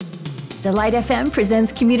The Light FM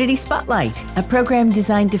presents Community Spotlight, a program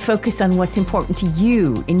designed to focus on what's important to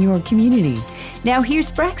you in your community. Now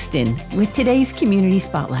here's Braxton with today's Community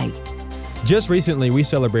Spotlight. Just recently, we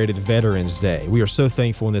celebrated Veterans Day. We are so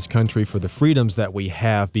thankful in this country for the freedoms that we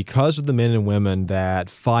have because of the men and women that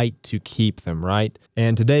fight to keep them, right?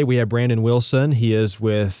 And today we have Brandon Wilson. He is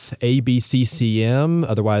with ABCCM,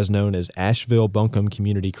 otherwise known as Asheville Buncombe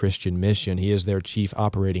Community Christian Mission. He is their Chief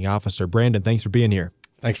Operating Officer. Brandon, thanks for being here.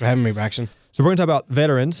 Thanks for having me, Braxton. So we're going to talk about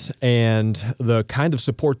veterans and the kind of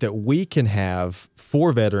support that we can have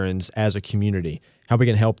for veterans as a community, how we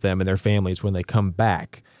can help them and their families when they come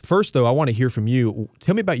back. First, though, I want to hear from you.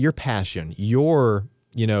 Tell me about your passion, your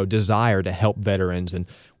desire to help veterans and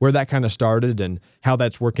where that kind of started and how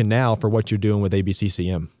that's working now for what you're doing with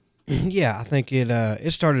ABCCM. Yeah, I think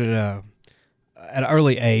it started at an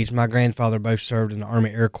early age. My grandfather both served in the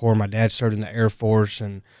Army Air Corps. My dad served in the Air Force,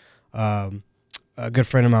 and a good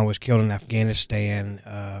friend of mine was killed in Afghanistan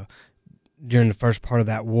during the first part of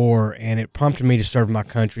that war, and it prompted me to serve my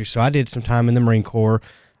country. So I did some time in the Marine Corps,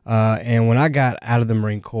 and when I got out of the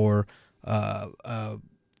Marine Corps, a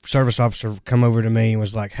service officer come over to me and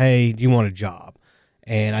was like, "Hey, do you want a job?"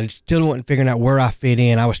 And I still wasn't figuring out where I fit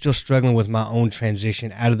in. I was still struggling with my own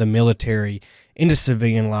transition out of the military into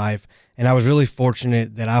civilian life, and I was really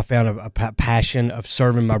fortunate that I found a passion of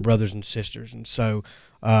serving my brothers and sisters. And so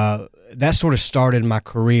that sort of started my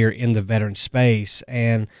career in the veteran space,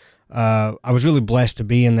 and I was really blessed to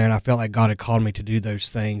be in there, and I felt like God had called me to do those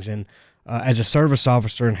things. And as a service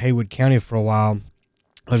officer in Haywood County for a while,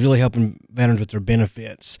 I was really helping veterans with their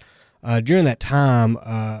benefits. During that time,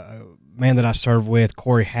 a man that I served with,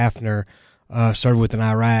 Corey Hafner, served with in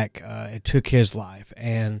Iraq. It took his life,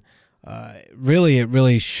 and it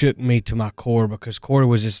really shook me to my core, because Corey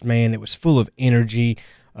was this man that was full of energy,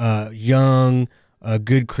 young, a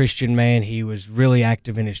good Christian man. He was really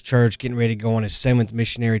active in his church, getting ready to go on his 7th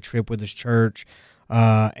missionary trip with his church,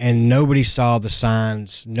 and nobody saw the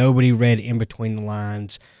signs. Nobody read in between the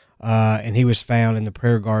lines, and he was found in the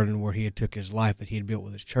prayer garden where he had took his life that he had built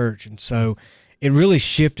with his church. And so it really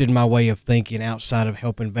shifted my way of thinking outside of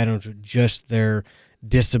helping veterans with just their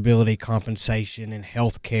disability compensation and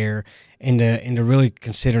health care, and to really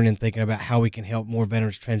considering and thinking about how we can help more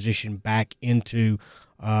veterans transition back into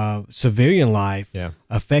civilian life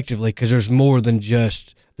effectively, because there's more than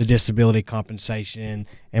just the disability compensation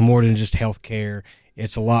and more than just health care.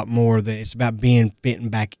 It's a lot more than it's about fitting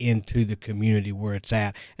back into the community where it's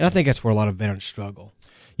at. And I think that's where a lot of veterans struggle.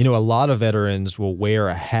 A lot of veterans will wear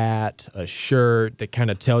a hat, a shirt that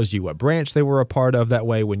kind of tells you what branch they were a part of. That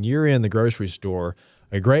way, when you're in the grocery store,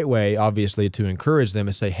 a great way, obviously, to encourage them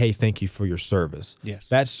is say, "Hey, thank you for your service." Yes.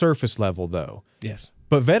 That's surface level, though. Yes.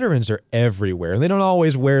 But veterans are everywhere, and they don't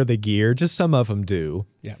always wear the gear. Just some of them do.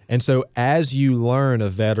 Yeah. And so as you learn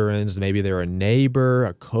of veterans, maybe they're a neighbor,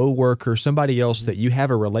 a coworker, somebody else that you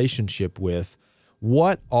have a relationship with,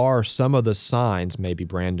 what are some of the signs, maybe,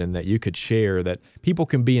 Brandon, that you could share that people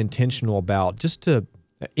can be intentional about just to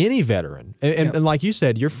any veteran? And like you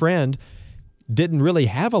said, your friend didn't really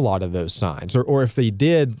have a lot of those signs, or if they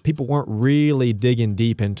did, people weren't really digging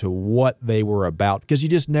deep into what they were about because you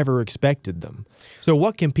just never expected them. So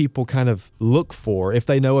what can people kind of look for if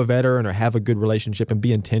they know a veteran or have a good relationship and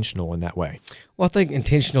be intentional in that way? Well, I think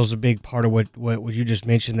intentional is a big part of what you just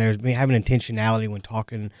mentioned there, is having intentionality when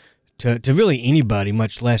talking to really anybody,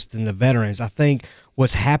 much less than the veterans. I think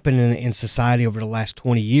what's happened in society over the last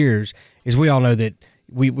 20 years is we all know that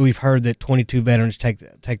we've heard that 22 veterans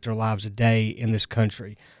take their lives a day in this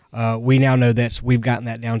country. We now know we've gotten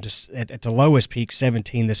that down to at the lowest peak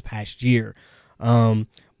 17 this past year.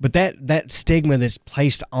 But that stigma that's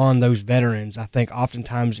placed on those veterans, I think,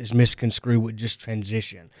 oftentimes is misconstrued with just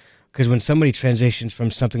transition. Because when somebody transitions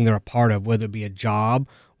from something they're a part of, whether it be a job,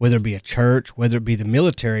 whether it be a church, whether it be the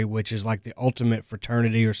military, which is like the ultimate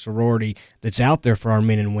fraternity or sorority that's out there for our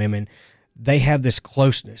men and women, they have this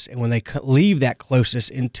closeness. And when they leave that closeness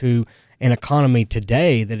into an economy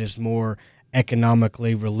today that is more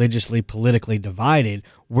economically, religiously, politically divided,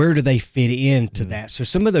 where do they fit into that? So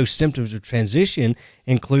some of those symptoms of transition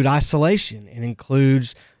include isolation, and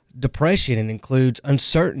includes depression, and includes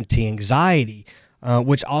uncertainty, anxiety,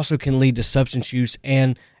 which also can lead to substance use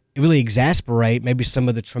and really exasperate maybe some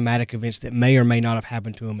of the traumatic events that may or may not have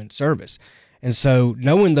happened to them in service. And so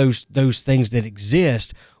knowing those things that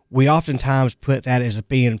exist, we oftentimes put that as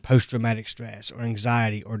being post-traumatic stress or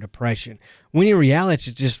anxiety or depression, when in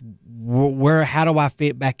reality it's just how do I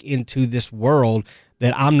fit back into this world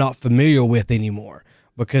that I'm not familiar with anymore?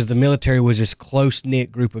 Because the military was this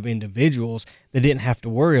close-knit group of individuals that didn't have to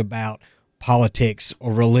worry about politics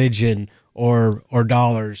or religion or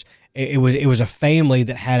dollars. It was a family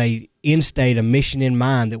that had end state, a mission in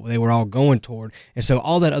mind that they were all going toward. And so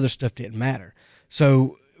all that other stuff didn't matter.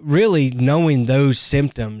 So really knowing those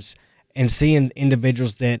symptoms and seeing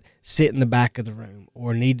individuals that sit in the back of the room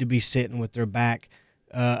or need to be sitting with their back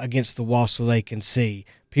against the wall so they can see,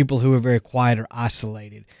 people who are very quiet or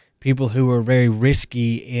isolated, people who are very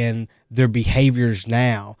risky in their behaviors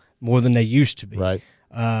now more than they used to be. Right.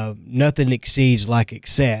 Nothing exceeds like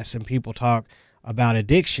excess, and people talk about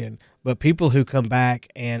addiction, but people who come back,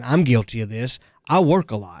 and I'm guilty of this, I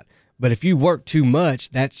work a lot. But if you work too much,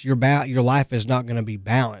 that's your life is not going to be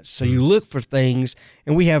balanced. So you look for things,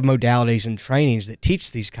 and we have modalities and trainings that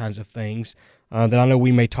teach these kinds of things that I know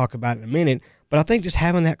we may talk about in a minute. But I think just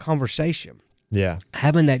having that conversation,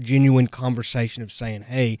 having that genuine conversation of saying,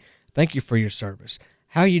 hey, thank you for your service.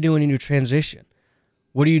 How are you doing in your transition?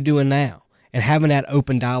 What are you doing now? And having that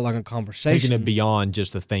open dialogue and conversation. Taking it beyond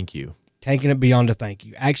just the thank you. Taking it beyond a thank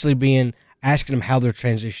you. Actually asking them how their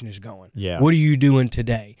transition is going. Yeah. What are you doing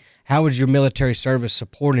today? How is your military service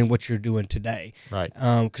supporting what you're doing today? Right.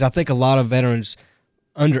 Because I think a lot of veterans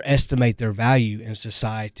underestimate their value in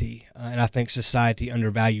society, and I think society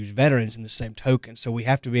undervalues veterans in the same token. So we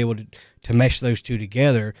have to be able to mesh those two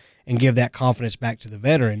together and give that confidence back to the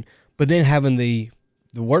veteran, but then having the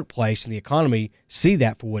workplace and the economy see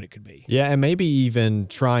that for what it could be. Yeah, and maybe even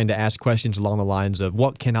trying to ask questions along the lines of,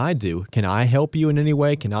 what can I do? Can I help you in any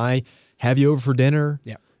way? Can I have you over for dinner?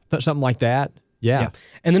 Yeah. Something like that. Yeah.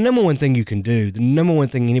 And the number one thing you can do, the number one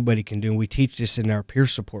thing anybody can do, and we teach this in our peer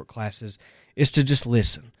support classes, is to just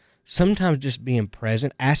listen. Sometimes just being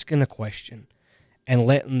present, asking a question, and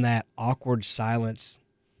letting that awkward silence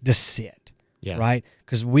just sit, right?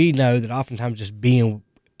 Because we know that oftentimes just being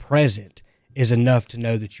present is enough to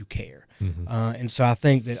know that you care. Mm-hmm. And so I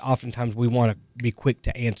think that oftentimes we want to be quick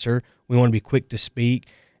to answer. We want to be quick to speak.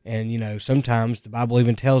 And, sometimes the Bible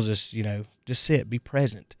even tells us, just sit, be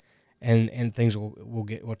present, and things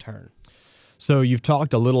will turn. So you've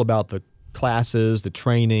talked a little about the classes, the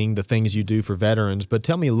training, the things you do for veterans, but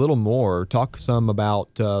tell me a little more. Talk some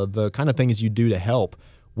about the kind of things you do to help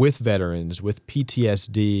with veterans, with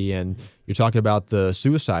PTSD, and you're talking about the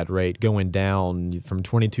suicide rate going down from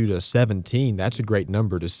 22 to 17. That's a great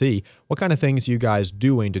number to see. What kind of things are you guys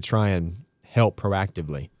doing to try and help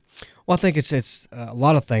proactively? Well, I think it's a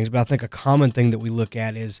lot of things, but I think a common thing that we look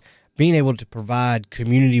at is being able to provide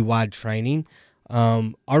community-wide training.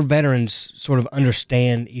 Our veterans sort of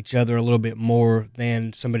understand each other a little bit more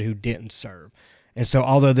than somebody who didn't serve. And so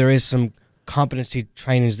although there is some competency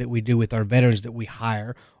trainings that we do with our veterans that we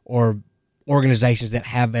hire, or organizations that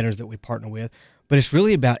have veterans that we partner with, but it's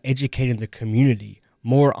really about educating the community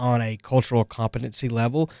more on a cultural competency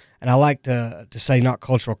level. And I like to say not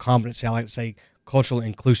cultural competency, I like to say cultural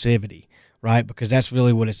inclusivity, right? Because that's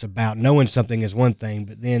really what it's about. Knowing something is one thing,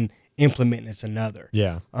 but then implementing it's another.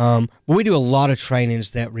 Yeah. But we do a lot of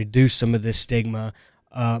trainings that reduce some of this stigma,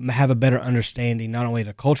 have a better understanding, not only at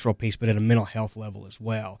a cultural piece, but at a mental health level as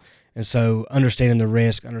well. And so understanding the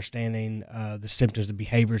risk, understanding the symptoms, the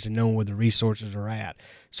behaviors, and knowing where the resources are at.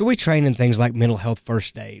 So we train in things like mental health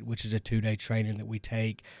first aid, which is a 2-day training that we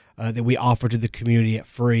take, that we offer to the community at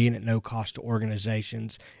free and at no cost to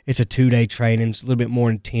organizations. It's a 2-day training. It's a little bit more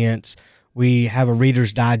intense. We have a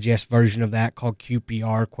Reader's Digest version of that called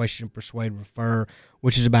QPR, Question, Persuade, Refer,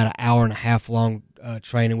 which is about an hour and a half long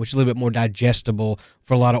training, which is a little bit more digestible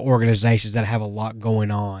for a lot of organizations that have a lot going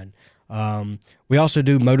on. We also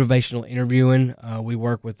do motivational interviewing. We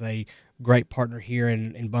work with a great partner here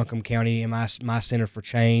in Buncombe County, My Center for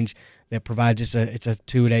Change, that provides it's a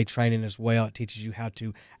 2-day training as well. It teaches you how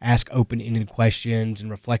to ask open-ended questions and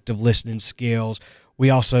reflective listening skills. We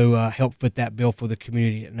also help foot that bill for the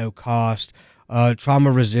community at no cost.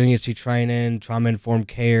 Trauma resiliency training, trauma-informed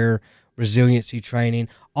care, resiliency training.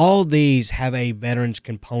 All these have a veterans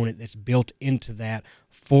component that's built into that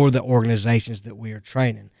for the organizations that we are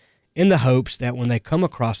training, in the hopes that when they come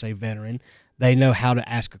across a veteran, they know how to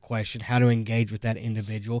ask a question, how to engage with that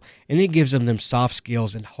individual, and it gives them soft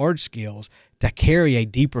skills and hard skills to carry a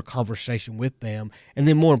deeper conversation with them, and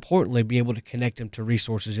then more importantly, be able to connect them to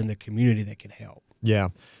resources in the community that can help. Yeah.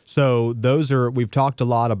 So we've talked a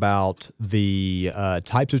lot about the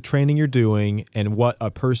types of training you're doing and what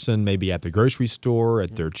a person maybe at the grocery store,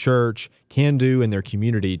 at their church, can do in their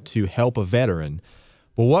community to help a veteran.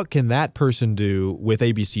 But what can that person do with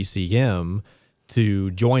ABCCM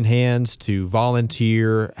to join hands, to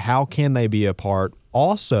volunteer? How can they be a part?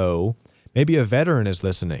 Also, maybe a veteran is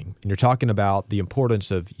listening, and you're talking about the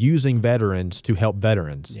importance of using veterans to help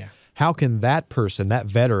veterans. Yeah. How can that person, that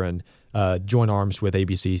veteran, join arms with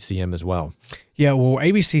ABCCM as well? Yeah, well,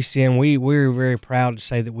 ABCCM, we're very proud to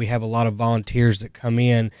say that we have a lot of volunteers that come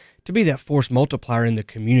in to be that force multiplier in the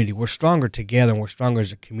community. We're stronger together, and we're stronger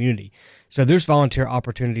as a community. So there's volunteer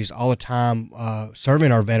opportunities all the time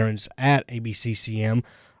serving our veterans at ABCCM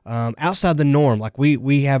outside the norm. Like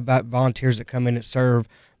we have volunteers that come in and serve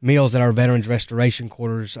meals at our Veterans Restoration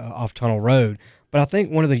Quarters off Tunnel Road. But I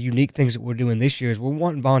think one of the unique things that we're doing this year is we're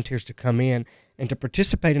wanting volunteers to come in and to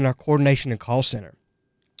participate in our coordination and call center.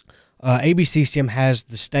 ABCCM has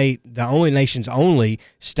the only nation's only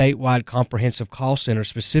statewide comprehensive call center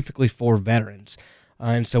specifically for veterans.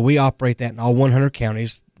 And so we operate that in all 100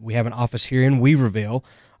 counties. We have an office here in Weaverville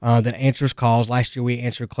that answers calls. Last year we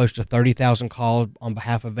answered close to 30,000 calls on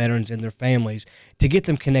behalf of veterans and their families to get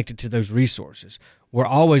them connected to those resources. We're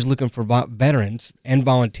always looking for veterans and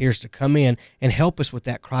volunteers to come in and help us with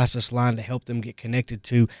that crisis line to help them get connected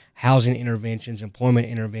to housing interventions, employment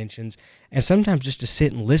interventions, and sometimes just to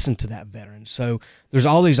sit and listen to that veteran. So there's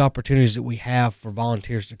all these opportunities that we have for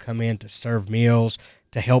volunteers to come in to serve meals,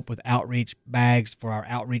 to help with outreach bags for our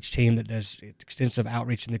outreach team that does extensive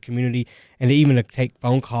outreach in the community, and even to take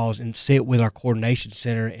phone calls and sit with our coordination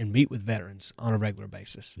center and meet with veterans on a regular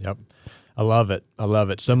basis. Yep. I love it. I love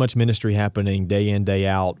it. So much ministry happening day in, day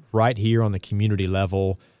out, right here on the community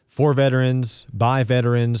level for veterans, by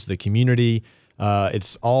veterans, the community.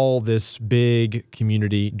 It's all this big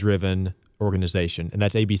community-driven organization, and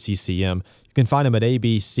that's ABCCM. You can find them at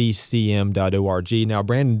abccm.org. Now,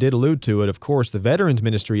 Brandon did allude to it. Of course, the Veterans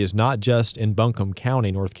Ministry is not just in Buncombe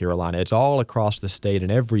County, North Carolina. It's all across the state in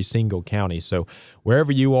every single county. So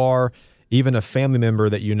wherever you are, even a family member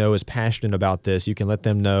that you know is passionate about this, you can let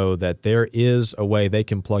them know that there is a way they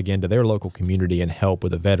can plug into their local community and help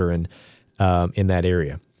with a veteran in that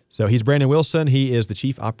area. So he's Brandon Wilson. He is the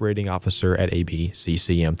Chief Operating Officer at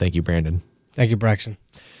ABCCM. Thank you, Brandon. Thank you, Braxton.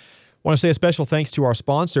 I want to say a special thanks to our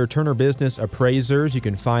sponsor, Turner Business Appraisers. You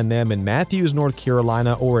can find them in Matthews, North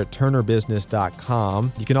Carolina, or at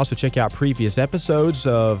turnerbusiness.com. You can also check out previous episodes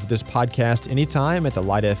of this podcast anytime at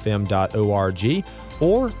thelightfm.org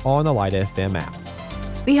or on the Light FM app.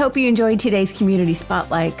 We hope you enjoyed today's Community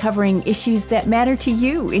Spotlight covering issues that matter to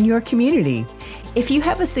you in your community. If you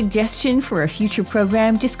have a suggestion for a future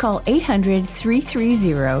program, just call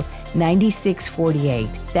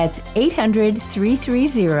 800-330-9648. That's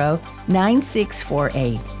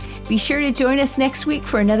 800-330-9648. Be sure to join us next week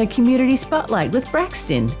for another Community Spotlight with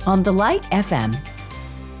Braxton on the Light FM.